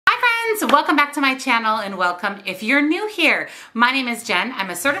friends, welcome back to my channel and welcome if you're new here. My name is Jen. I'm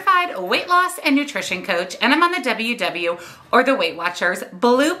a certified weight loss and nutrition coach and I'm on the WW or the Weight Watchers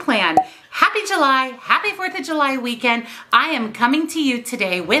Blue Plan. Happy July, happy 4th of July weekend. I am coming to you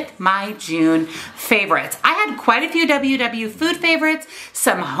today with my June favorites. I had quite a few WW food favorites,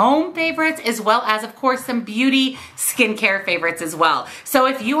 some home favorites, as well as of course some beauty skincare favorites as well. So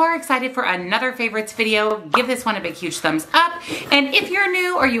if you are excited for another favorites video, give this one a big huge thumbs up. And if you're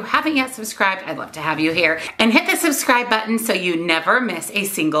new or you haven't yet subscribed, I'd love to have you here. And hit the subscribe button so you never miss a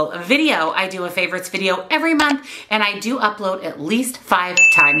single video. I do a favorites video every month and I do upload at least 5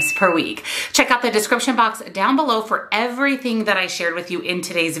 times per week. Check out the description box down below for everything that I shared with you in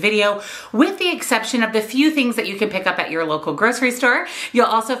today's video, with the exception of the few things that you can pick up at your local grocery store. You'll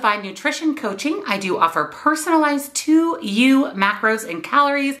also find nutrition coaching. I do offer personalized to you macros and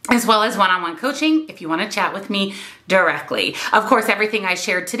calories, as well as one-on-one coaching if you want to chat with me directly. Of course, everything I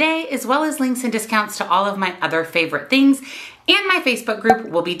shared today, as well as links and discounts to all of my other favorite things, and my Facebook group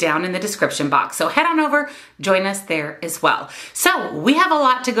will be down in the description box. So head on over, join us there as well. So we have a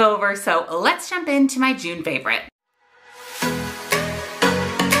lot to go over, so let's jump into my June favorite.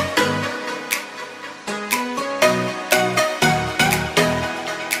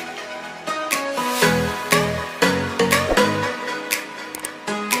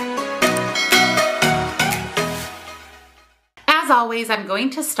 Always, I'm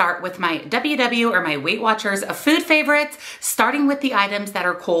going to start with my WW or my Weight Watchers food favorites, starting with the items that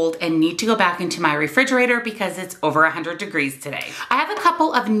are cold and need to go back into my refrigerator because it's over 100 degrees today. I have a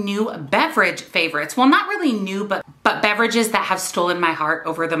couple of new beverage favorites. Well, not really new, but beverages that have stolen my heart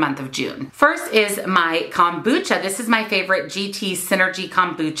over the month of June. First is my kombucha. This is my favorite GT Synergy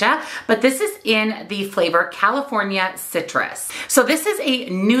kombucha, but this is in the flavor California Citrus. So this is a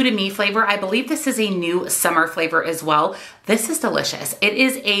new to me flavor. I believe this is a new summer flavor as well. This is delicious. It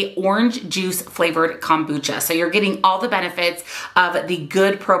is a orange juice flavored kombucha. So you're getting all the benefits of the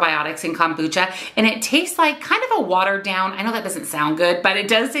good probiotics in kombucha, and it tastes like kind of a watered down, I know that doesn't sound good, but it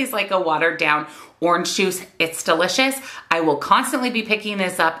does taste like a watered down orange juice. It's delicious. I will constantly be picking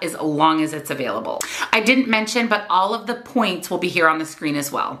this up as long as it's available. I didn't mention, but all of the points will be here on the screen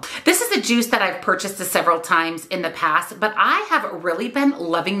as well. This is a juice that I've purchased several times in the past, but I have really been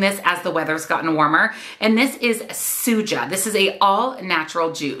loving this as the weather's gotten warmer. And this is Suja. This is a all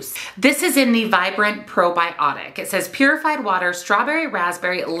natural juice. This is in the Vibrant Probiotic. It says purified water, strawberry,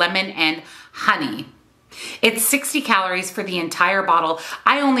 raspberry, lemon, and honey. It's 60 calories for the entire bottle.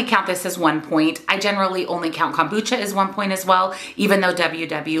 I only count this as 1 point. I generally only count kombucha as 1 point as well, even though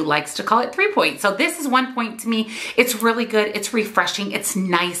WW likes to call it 3 points. So this is 1 point to me. It's really good. It's refreshing. It's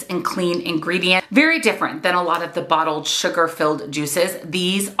nice and clean ingredient. Very different than a lot of the bottled sugar-filled juices.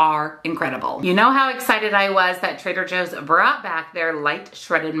 These are incredible. You know how excited I was that Trader Joe's brought back their light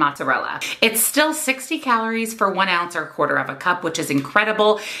shredded mozzarella. It's still 60 calories for 1 ounce or 1/4 of a cup, which is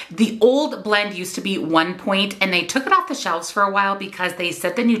incredible. The old blend used to be 1 point, and they took it off the shelves for a while because they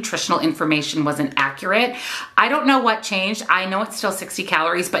said the nutritional information wasn't accurate. I don't know what changed. I know it's still 60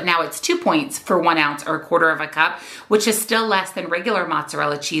 calories, but now it's 2 points for 1 ounce or 1/4 of a cup, which is still less than regular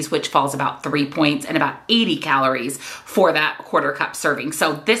mozzarella cheese, which falls about 3 points and about 80 calories for that 1/4 cup serving.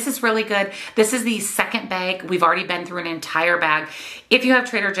 So this is really good. This is the second bag. We've already been through an entire bag. If you have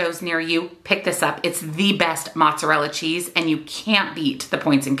Trader Joe's near you, pick this up. It's the best mozzarella cheese, and you can't beat the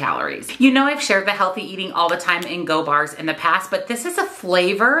points and calories. You know I've shared the healthy eating all the time in Go Bars in the past, but this is a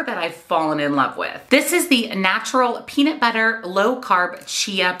flavor that I've fallen in love with. This is the natural peanut butter low carb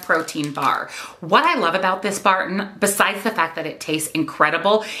chia protein bar. What I love about this bar, besides the fact that it tastes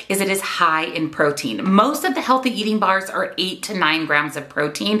incredible, is it is high in protein. Most of the healthy eating bars are 8 to 9 grams of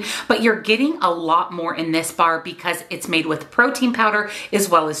protein, but you're getting a lot more in this bar because it's made with protein powder as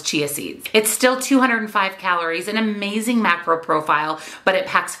well as chia seeds. It's still 205 calories, an amazing macro profile, but it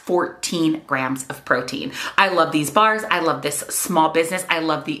packs 14 grams of protein. I love these bars. I love this small business. I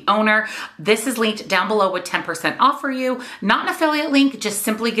love the owner. This is linked down below with 10% off for you. Not an affiliate link, just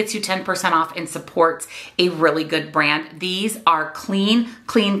simply gets you 10% off and supports a really good brand. These are clean,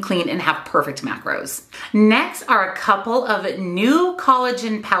 clean, clean, and have perfect macros. Next are a couple of new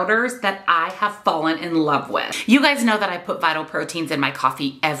collagen powders that I have fallen in love with. You guys know that I put Vital Proteins in my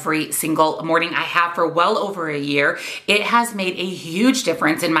coffee every single morning. I have for well over a year. It has made a huge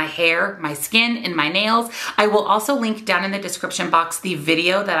difference in my hair, my skin, and my nails. I will also link down in the description box the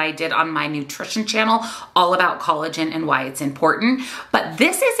video that I did on my nutrition channel all about collagen and why it's important. But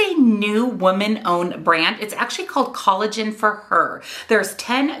this is a new woman-owned brand. It's actually called Collagen For Her. There's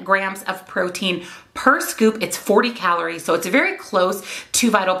 10 grams of protein Per scoop, it's 40 calories, so it's very close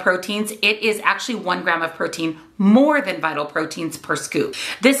to Vital Proteins. It is actually 1 gram of protein more than Vital Proteins per scoop.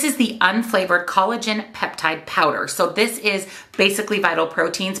 This is the unflavored collagen peptide powder. So this is basically Vital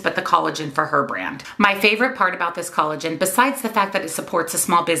Proteins, but the Collagen For Her brand. My favorite part about this collagen, besides the fact that it supports a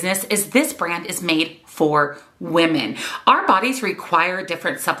small business, is this brand is made for women. Our bodies require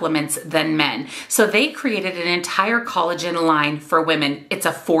different supplements than men. So they created an entire collagen line for women. It's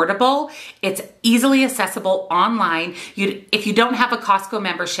affordable. It's easily accessible online. If you don't have a Costco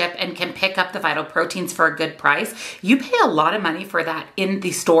membership and can pick up the Vital Proteins for a good price, you pay a lot of money for that in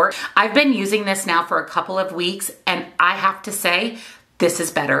the store. I've been using this now for a couple of weeks, and I have to say, this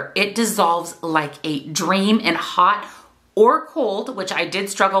is better. It dissolves like a dream in hot or cold, which I did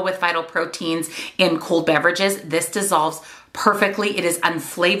struggle with Vital Proteins in cold beverages. This dissolves perfectly. It is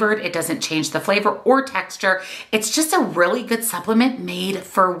unflavored. It doesn't change the flavor or texture. It's just a really good supplement made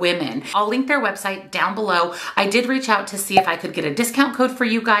for women. I'll link their website down below. I did reach out to see if I could get a discount code for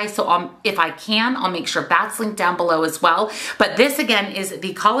you guys. So if I can, I'll make sure that's linked down below as well. But this again is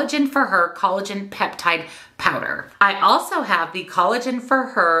the Collagen For Her Collagen Peptide Powder. I also have the Collagen For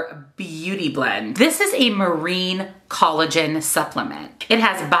Her Beauty Blend. This is a marine collagen supplement. It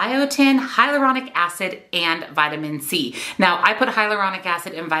has biotin, hyaluronic acid, and vitamin C. Now, I put hyaluronic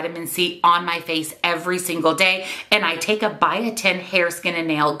acid and vitamin C on my face every single day, and I take a biotin hair, skin, and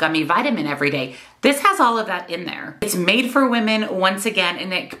nail gummy vitamin every day. This has all of that in there. It's made for women once again,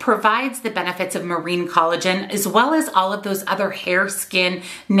 and it provides the benefits of marine collagen as well as all of those other hair, skin,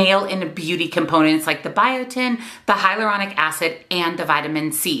 nail, and beauty components like the biotin, the hyaluronic acid, and the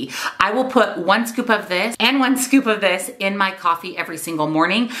vitamin C. I will put 1 scoop of this and 1 scoop of this in my coffee every single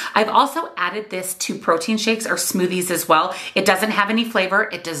morning. I've also added this to protein shakes or smoothies as well. It doesn't have any flavor.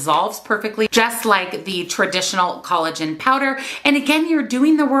 It dissolves perfectly, just like the traditional collagen powder. And again, you're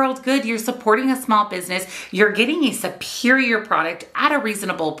doing the world good. You're supporting a small business. You're getting a superior product at a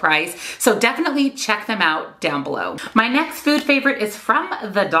reasonable price. So definitely check them out down below. My next food favorite is from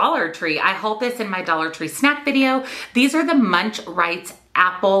the Dollar Tree. I hauled this in my Dollar Tree snack video. These are the Munch Rights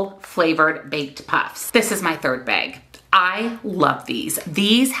apple flavored baked puffs. This is my 3rd bag. I love these.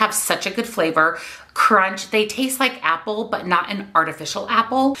 These have such a good flavor. Crunch. They taste like apple, but not an artificial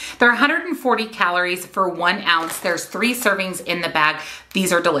apple. They're 140 calories for 1 ounce. There's 3 servings in the bag.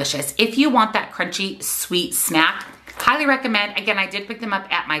 These are delicious. If you want that crunchy, sweet snack, highly recommend. Again, I did pick them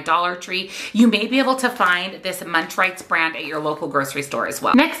up at my Dollar Tree. You may be able to find this Munch Rights brand at your local grocery store as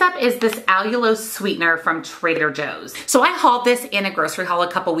well. Next up is this allulose sweetener from Trader Joe's. So I hauled this in a grocery haul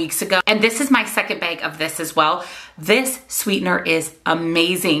a couple weeks ago, and this is my 2nd bag of this as well. This sweetener is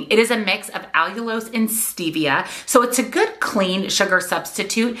amazing. It is a mix of allulose and stevia, so it's a good clean sugar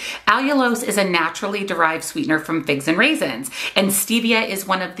substitute. Allulose is a naturally derived sweetener from figs and raisins, and stevia is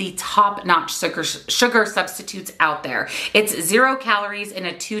one of the top-notch sugar substitutes out there. It's 0 calories in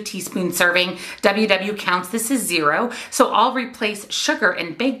a 2 teaspoon serving. WW counts this as 0, so I'll replace sugar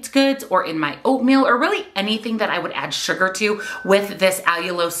in baked goods or in my oatmeal or really anything that I would add sugar to with this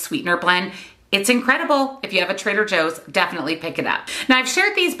allulose sweetener blend. It's incredible. If you have a Trader Joe's, definitely pick it up. Now, I've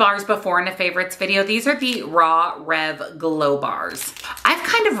shared these bars before in a favorites video. These are the Raw Rev Glow Bars. I've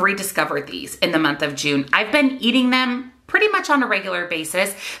kind of rediscovered these in the month of June. I've been eating them pretty much on a regular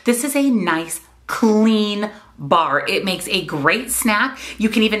basis. This is a nice, clean bar. It makes a great snack. You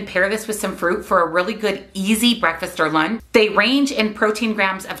can even pair this with some fruit for a really good, easy breakfast or lunch. They range in protein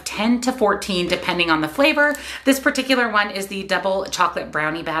grams of 10 to 14 depending on the flavor. This particular one is the double chocolate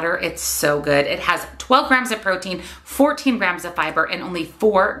brownie batter. It's so good. It has 12 grams of protein, 14 grams of fiber, and only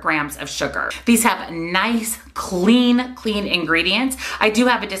 4 grams of sugar. These have nice, clean ingredients. I do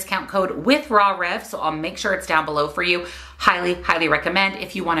have a discount code with Raw Rev, so I'll make sure it's down below for you. Highly, highly recommend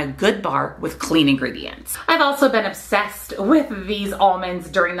if you want a good bar with clean ingredients. I've also been obsessed with these almonds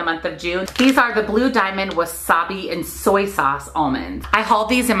during the month of June. These are the Blue Diamond Wasabi and Soy Sauce almonds. I hauled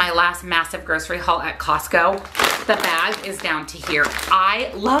these in my last massive grocery haul at Costco. The bag is down to here.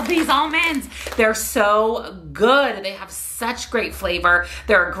 I love these almonds. They're so good. They have such great flavor.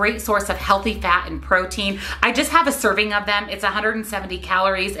 They're a great source of healthy fat and protein. I just have a serving of them. It's 170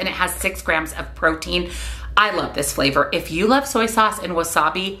 calories and it has 6 grams of protein. I love this flavor. If you love soy sauce and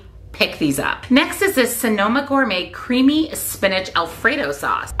wasabi, pick these up. Next is this Sonoma Gourmet Creamy Spinach Alfredo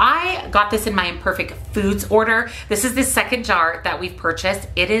Sauce. I got this in my Imperfect Foods order. This is the 2nd jar that we've purchased.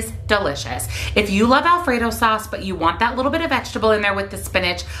 It is delicious. If you love Alfredo sauce, but you want that little bit of vegetable in there with the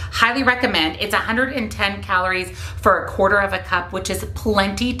spinach, highly recommend. It's 110 calories for 1/4 cup, which is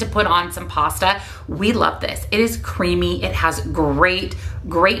plenty to put on some pasta. We love this. It is creamy. It has great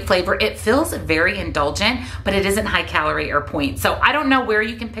great flavor. It feels very indulgent, but it isn't high calorie or point. So I don't know where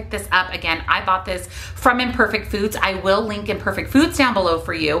you can pick this up. Again, I bought this from Imperfect Foods. I will link Imperfect Foods down below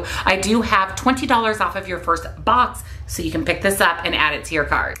for you. I do have $20 off of your first box, so you can pick this up and add it to your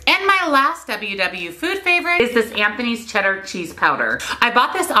cart. And my last WW food favorite is this Anthony's Cheddar Cheese Powder. I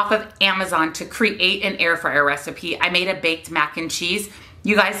bought this off of Amazon to create an air fryer recipe. I made a baked mac and cheese.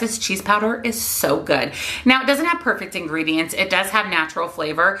 You guys, this cheese powder is so good. Now, it doesn't have perfect ingredients. It does have natural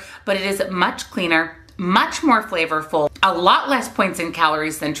flavor, but it is much cleaner, much more flavorful, a lot less points in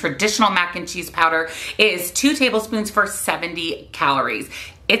calories than traditional mac and cheese powder. It is 2 tablespoons for 70 calories.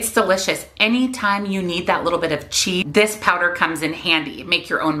 It's delicious. Anytime you need that little bit of cheese, this powder comes in handy. Make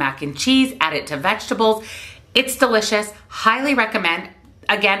your own mac and cheese, add it to vegetables. It's delicious. Highly recommend.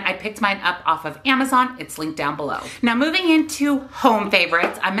 Again, I picked mine up off of Amazon. It's linked down below. Now moving into home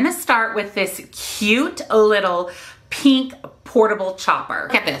favorites, I'm gonna start with this cute little pink portable chopper.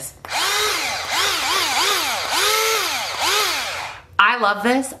 Look at this. I love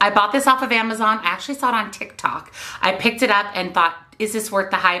this. I bought this off of Amazon. I actually saw it on TikTok. I picked it up and thought, is this worth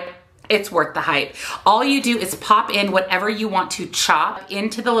the hype? It's worth the hype. All you do is pop in whatever you want to chop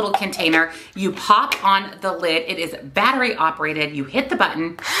into the little container. You pop on the lid. It is battery operated. You hit the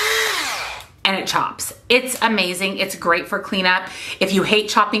button and it chops. It's amazing. It's great for cleanup. If you hate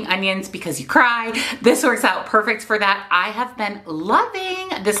chopping onions because you cry, this works out perfect for that. I have been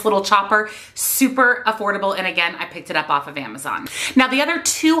loving this little chopper. Super affordable. And again, I picked it up off of Amazon. Now, the other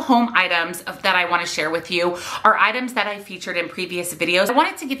 2 home items that I want to share with you are items that I featured in previous videos. I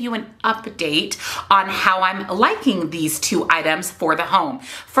wanted to give you an update on how I'm liking these 2 items for the home.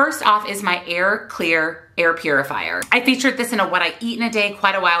 First off is my AerClear Air Purifier. I featured this in a What I Eat in a Day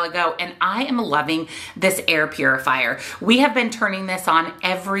quite a while ago, and I am loving this air purifier. We have been turning this on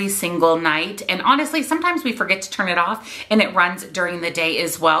every single night, and honestly, sometimes we forget to turn it off and it runs during the day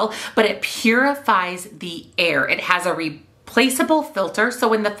as well, but it purifies the air. It has a replaceable filter, so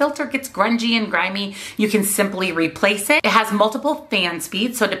when the filter gets grungy and grimy, you can simply replace it. It has multiple fan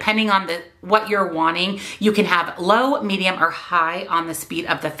speeds, so depending on what you're wanting, you can have low, medium, or high on the speed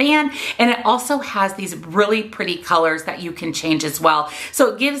of the fan. And it also has these really pretty colors that you can change as well.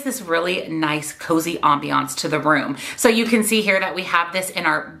 So it gives this really nice, cozy ambiance to the room. So you can see here that we have this in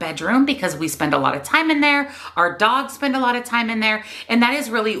our bedroom because we spend a lot of time in there. Our dogs spend a lot of time in there. And that is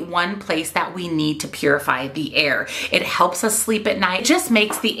really one place that we need to purify the air. It helps us sleep at night. It just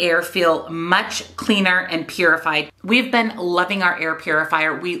makes the air feel much cleaner and purified. We've been loving our air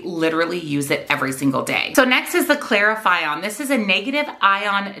purifier. We literally use it every single day. So next is the Clarifion. This is a negative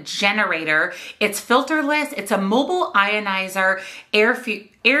ion generator. It's filterless. It's a mobile ionizer air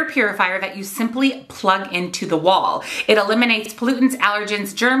purifier that you simply plug into the wall. It eliminates pollutants,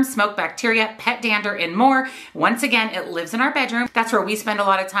 allergens, germs, smoke, bacteria, pet dander, and more. Once again, it lives in our bedroom. That's where we spend a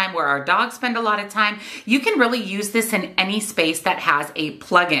lot of time, where our dogs spend a lot of time. You can really use this in any space that has a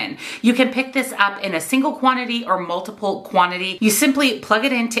plug-in. You can pick this up in a single quantity or multiple quantity. You simply plug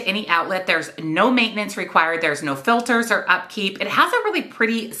it into any outlet. There's no maintenance required. There's no filters or upkeep. It has a really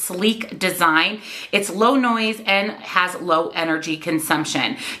pretty sleek design. It's low noise and has low energy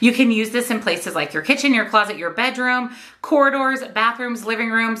consumption. You can use this in places like your kitchen, your closet, your bedroom, corridors, bathrooms, living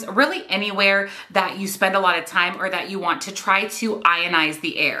rooms, really anywhere that you spend a lot of time or that you want to try to ionize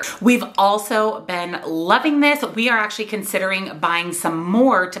the air. We've also been loving this. We are actually considering buying some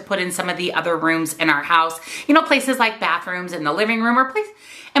more to put in some of the other rooms in our house. You know, places like bathrooms and the living room, or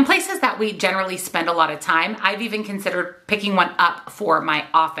places that we generally spend a lot of time. I've even considered picking one up for my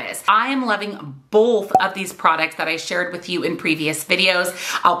office. I am loving both of these products that I shared with you in previous videos.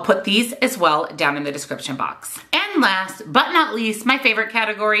 I'll put these as well down in the description box. And last but not least, my favorite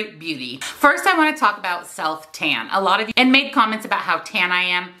category, beauty. First, I want to talk about self-tan. A lot of you made comments about how tan I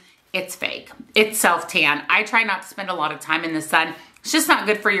am. It's fake. It's self-tan. I try not to spend a lot of time in the sun. It's just not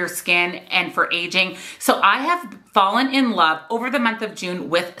good for your skin and for aging. So I have fallen in love over the month of June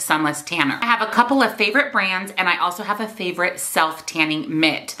with Sunless Tanner. I have a couple of favorite brands, and I also have a favorite self-tanning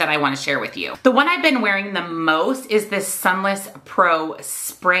mitt that I want to share with you. The one I've been wearing the most is this Sunless Pro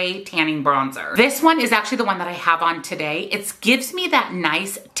Spray Tanning Bronzer. This one is actually the one that I have on today. It gives me that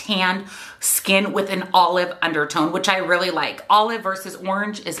nice tan skin with an olive undertone, which I really like. Olive versus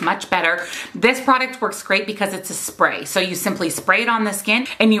orange is much better. This product works great because it's a spray. So you simply spray it on the skin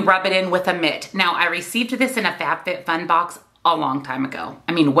and you rub it in with a mitt. Now, I received this in a FabFitFun box a long time ago.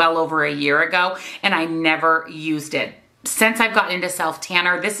 I mean, well over a year ago, and I never used it. Since I've gotten into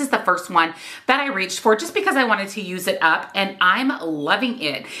self-tanner, this is the first one that I reached for just because I wanted to use it up, and I'm loving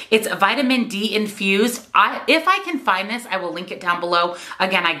it. It's vitamin D infused. If I can find this, I will link it down below.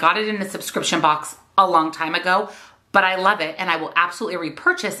 Again, I got it in the subscription box a long time ago. but I love it and I will absolutely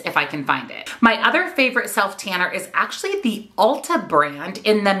repurchase if I can find it. My other favorite self-tanner is actually the Ulta brand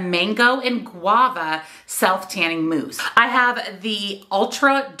in the Mango and Guava self-tanning mousse. I have the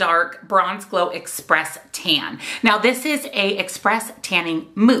Ultra Dark Bronze Glow Express Tan. Now this is a express tanning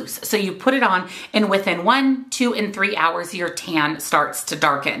mousse. So you put it on and within 1, 2, and 3 hours, your tan starts to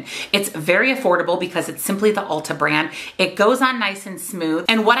darken. It's very affordable because it's simply the Ulta brand. It goes on nice and smooth.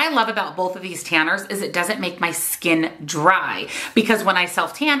 And what I love about both of these tanners is it doesn't make my skin dry, because when I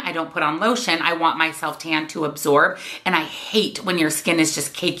self-tan, I don't put on lotion. I want my self-tan to absorb, and I hate when your skin is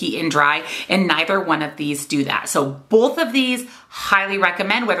just cakey and dry, and neither one of these do that. So both of these, highly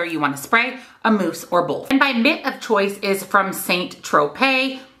recommend, whether you want to spray, a mousse, or both. And my mitt of choice is from Saint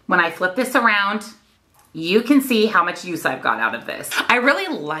Tropez. When I flip this around, you can see how much use I've got out of this. I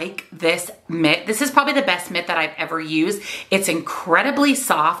really like this mitt. This is probably the best mitt that I've ever used. It's incredibly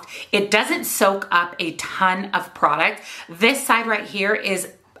soft. It doesn't soak up a ton of product. This side right here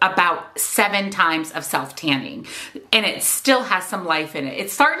is about 7 times of self-tanning, and it still has some life in it.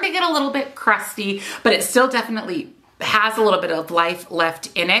 It's starting to get a little bit crusty, but it still definitely has a little bit of life left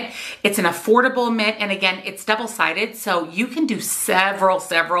in it. It's an affordable mitt, and again, it's double-sided, so you can do several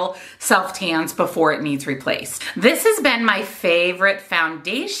self-tans before it needs replaced. This has been my favorite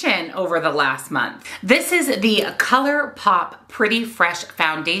foundation over the last month. This is the ColourPop Pretty Fresh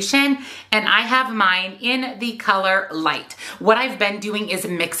Foundation, and I have mine in the color Light. What I've been doing is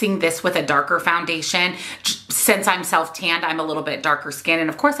mixing this with a darker foundation. Since I'm self-tanned, I'm a little bit darker skin, and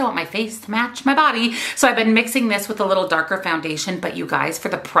of course I want my face to match my body, so I've been mixing this with a little darker foundation. But you guys, for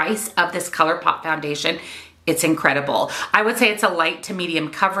the price of this ColourPop foundation, it's incredible. I would say it's a light to medium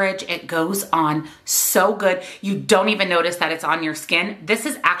coverage. It goes on so good. You don't even notice that it's on your skin. This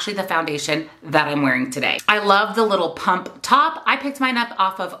is actually the foundation that I'm wearing today. I love the little pump top. I picked mine up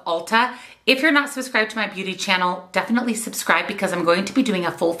off of Ulta. If you're not subscribed to my beauty channel, definitely subscribe, because I'm going to be doing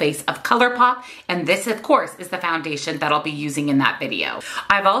a full face of ColourPop, and this, of course, is the foundation that I'll be using in that video.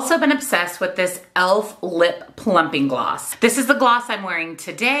 I've also been obsessed with this e.l.f. Lip Plumping Gloss. This is the gloss I'm wearing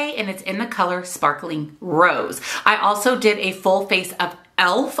today, and it's in the color Sparkling Rose. I also did a full face of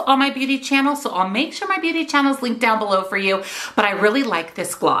e.l.f. on my beauty channel, so I'll make sure my beauty channel is linked down below for you, but I really like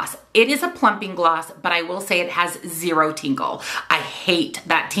this gloss. It is a plumping gloss, but I will say it has 0 tingle. I hate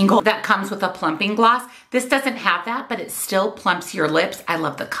that tingle that comes with a plumping gloss. This doesn't have that, but it still plumps your lips. I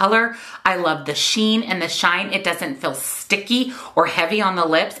love the color. I love the sheen and the shine. It doesn't feel sticky or heavy on the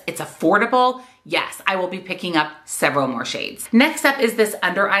lips. It's affordable. Yes, I will be picking up several more shades. Next up is this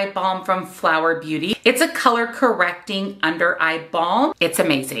under eye balm from Flower Beauty. It's a color correcting under eye balm. It's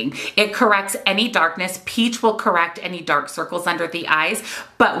amazing. It corrects any darkness. Peach will correct any dark circles under the eyes.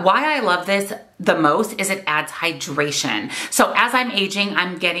 But why I love this the most is it adds hydration. So as I'm aging,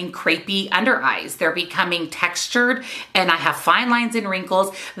 I'm getting crepey under eyes. They're becoming textured, and I have fine lines and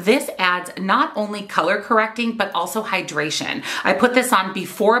wrinkles. This adds not only color correcting, but also hydration. I put this on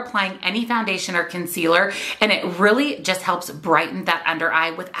before applying any foundation or concealer, and it really just helps brighten that under eye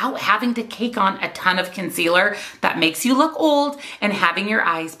without having to cake on a ton of concealer that makes you look old and having your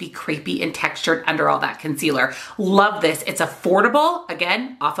eyes be crepey and textured under all that concealer. Love this. It's affordable,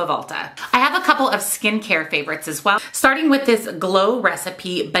 again, off of Ulta. I have a couple of skincare favorites as well, starting with this Glow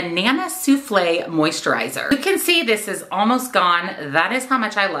Recipe Banana Souffle Moisturizer. You can see this is almost gone. That is how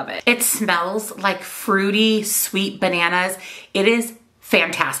much I love it. It smells like fruity, sweet bananas. It is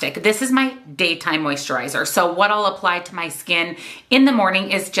fantastic. This is my daytime moisturizer. So what I'll apply to my skin in the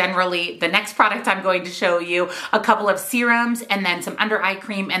morning is generally the next product I'm going to show you, a couple of serums, and then some under eye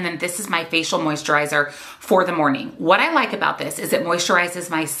cream, and then this is my facial moisturizer for the morning. What I like about this is it moisturizes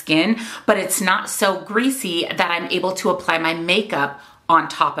my skin, but it's not so greasy that I'm able to apply my makeup on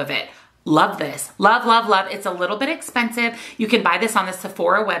top of it. Love this. Love, love, love. It's a little bit expensive. You can buy this on the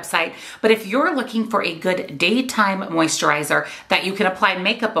Sephora website, but if you're looking for a good daytime moisturizer that you can apply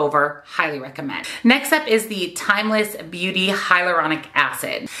makeup over, highly recommend. Next up is the Timeless Beauty Hyaluronic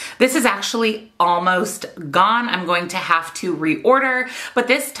Acid. This is actually almost gone. I'm going to have to reorder, but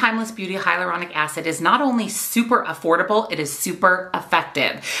this Timeless Beauty Hyaluronic Acid is not only super affordable, it is super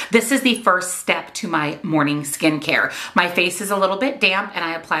effective. This is the first step to my morning skincare. My face is a little bit damp, and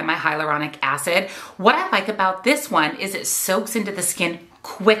I apply my hyaluronic acid. What I like about this one is it soaks into the skin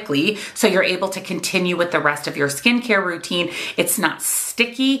quickly, so you're able to continue with the rest of your skincare routine. It's not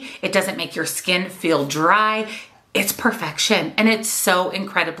sticky. It doesn't make your skin feel dry. It's perfection, and it's so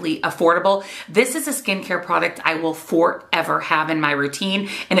incredibly affordable. This is a skincare product I will forever have in my routine,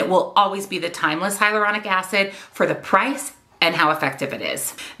 and it will always be the Timeless Hyaluronic Acid for the price and how effective it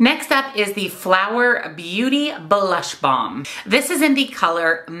is. Next up is the Flower Beauty Blush Balm. This is in the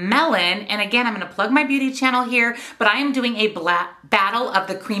color Melon, and again, I'm gonna plug my beauty channel here, but I am doing a battle of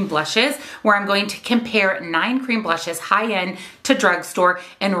the cream blushes where I'm going to compare 9 cream blushes, high-end to drugstore,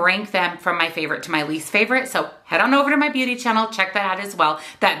 and rank them from my favorite to my least favorite. So head on over to my beauty channel, check that out as well.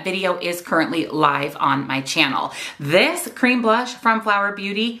 That video is currently live on my channel. This cream blush from Flower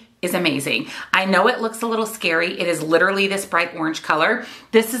Beauty is amazing. I know it looks a little scary. It is literally this bright orange color.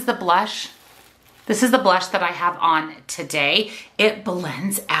 This is the blush. This is the blush that I have on today. It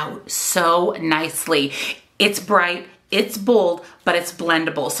blends out so nicely. It's bright, it's bold, but it's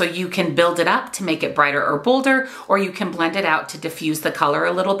blendable. So you can build it up to make it brighter or bolder, or you can blend it out to diffuse the color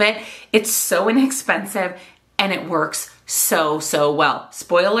a little bit. It's so inexpensive and it works so well.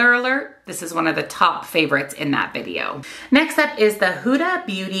 Spoiler alert, this is one of the top favorites in that video. Next up is the Huda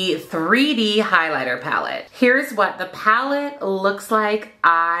Beauty 3D Highlighter Palette. Here's what the palette looks like.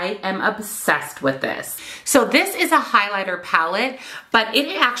 I am obsessed with this. So this is a highlighter palette, but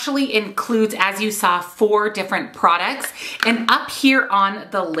it actually includes, as you saw, 4 different products. And up here on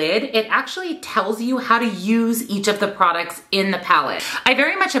the lid, it actually tells you how to use each of the products in the palette. I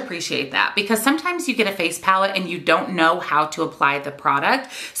very much appreciate that because sometimes you get a face palette and you don't know how to apply the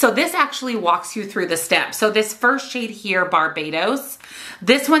product. So this actually walks you through the steps. So this first shade here, Barbados,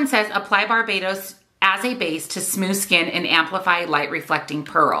 this one says apply Barbados as a base to smooth skin and amplify light reflecting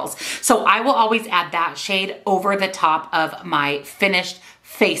pearls. So I will always add that shade over the top of my finished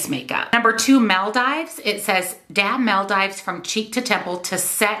face makeup. Number 2, Maldives. It says dab Maldives from cheek to temple to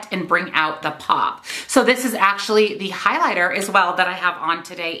set and bring out the pop. So this is actually the highlighter as well that I have on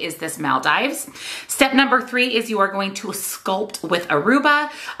today is this Maldives. Step number 3 is you are going to sculpt with Aruba.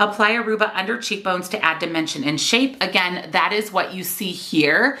 Apply Aruba under cheekbones to add dimension and shape. Again, that is what you see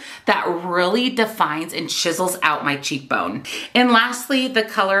here that really defines and chisels out my cheekbone. And lastly, the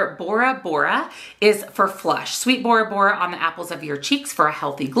color Bora Bora is for flush. Sweet Bora Bora on the apples of your cheeks for a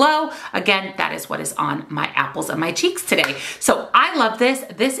healthy glow. Again, that is what is on my apples of my cheeks today. So I love this.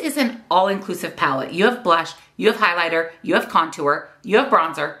 This is an all-inclusive palette. You have blush, you have highlighter, you have contour, you have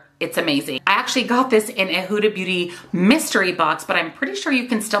bronzer. It's amazing. I actually got this in a Huda Beauty mystery box, but I'm pretty sure you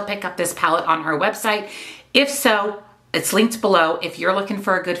can still pick up this palette on her website. If so, it's linked below. If you're looking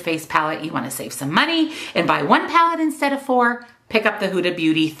for a good face palette, you want to save some money and buy 1 palette instead of 4, pick up the Huda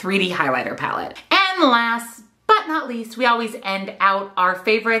Beauty 3D Highlighter Palette. And last but not least, we always end out our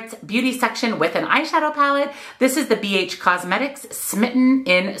favorites beauty section with an eyeshadow palette. This is the BH Cosmetics Smitten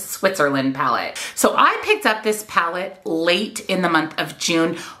in Switzerland palette. So I picked up this palette late in the month of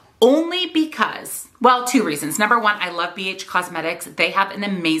June only because, well, 2 reasons. Number 1, I love BH Cosmetics. They have an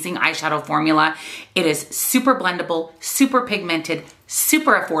amazing eyeshadow formula. It is super blendable, super pigmented,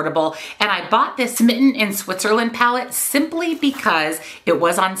 super affordable. And I bought this Smitten in Switzerland palette simply because it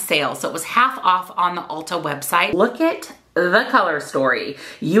was on sale. So it was half off on the Ulta website. Look at the color story.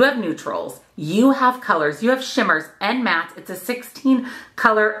 You have neutrals, you have colors, you have shimmers and mattes. It's a 16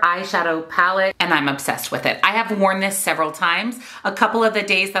 color eyeshadow palette and I'm obsessed with it. I have worn this several times. A couple of the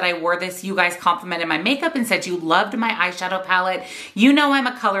days that I wore this, you guys complimented my makeup and said you loved my eyeshadow palette. You know I'm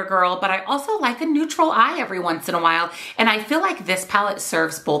a color girl, but I also like a neutral eye every once in a while. And I feel like this palette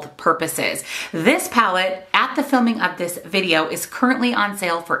serves both purposes. This palette at the filming of this video is currently on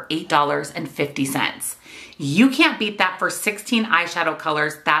sale for $8.50. You can't beat that for 16 eyeshadow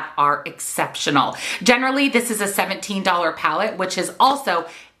colors that are exceptional. Generally, this is a $17 palette, which is also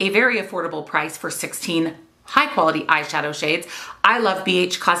a very affordable price for 16 high quality eyeshadow shades. I love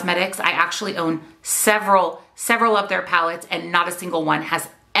BH Cosmetics. I actually own several of their palettes and not a single one has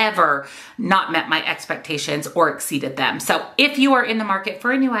ever not met my expectations or exceeded them. So if you are in the market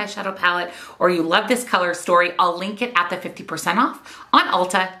for a new eyeshadow palette or you love this color story, I'll link it at the 50% off on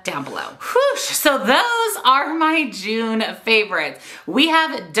Ulta down below. Whoosh! So those are my June favorites. We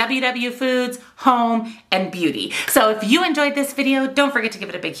have WW Foods, Home, and Beauty. So if you enjoyed this video, don't forget to give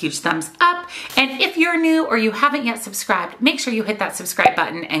it a big, huge thumbs up. And if you're new or you haven't yet subscribed, make sure you hit that subscribe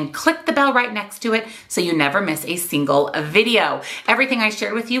button and click the bell right next to it so you never miss a single video. Everything I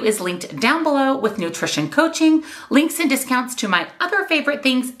shared with you is linked down below with nutrition coaching, links and discounts to my other favorite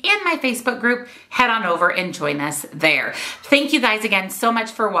things and my Facebook group. Head on over and join us there. Thank you guys again so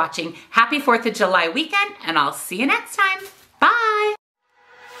much for watching. Happy 4th of July weekend, and I'll see you next time. Bye.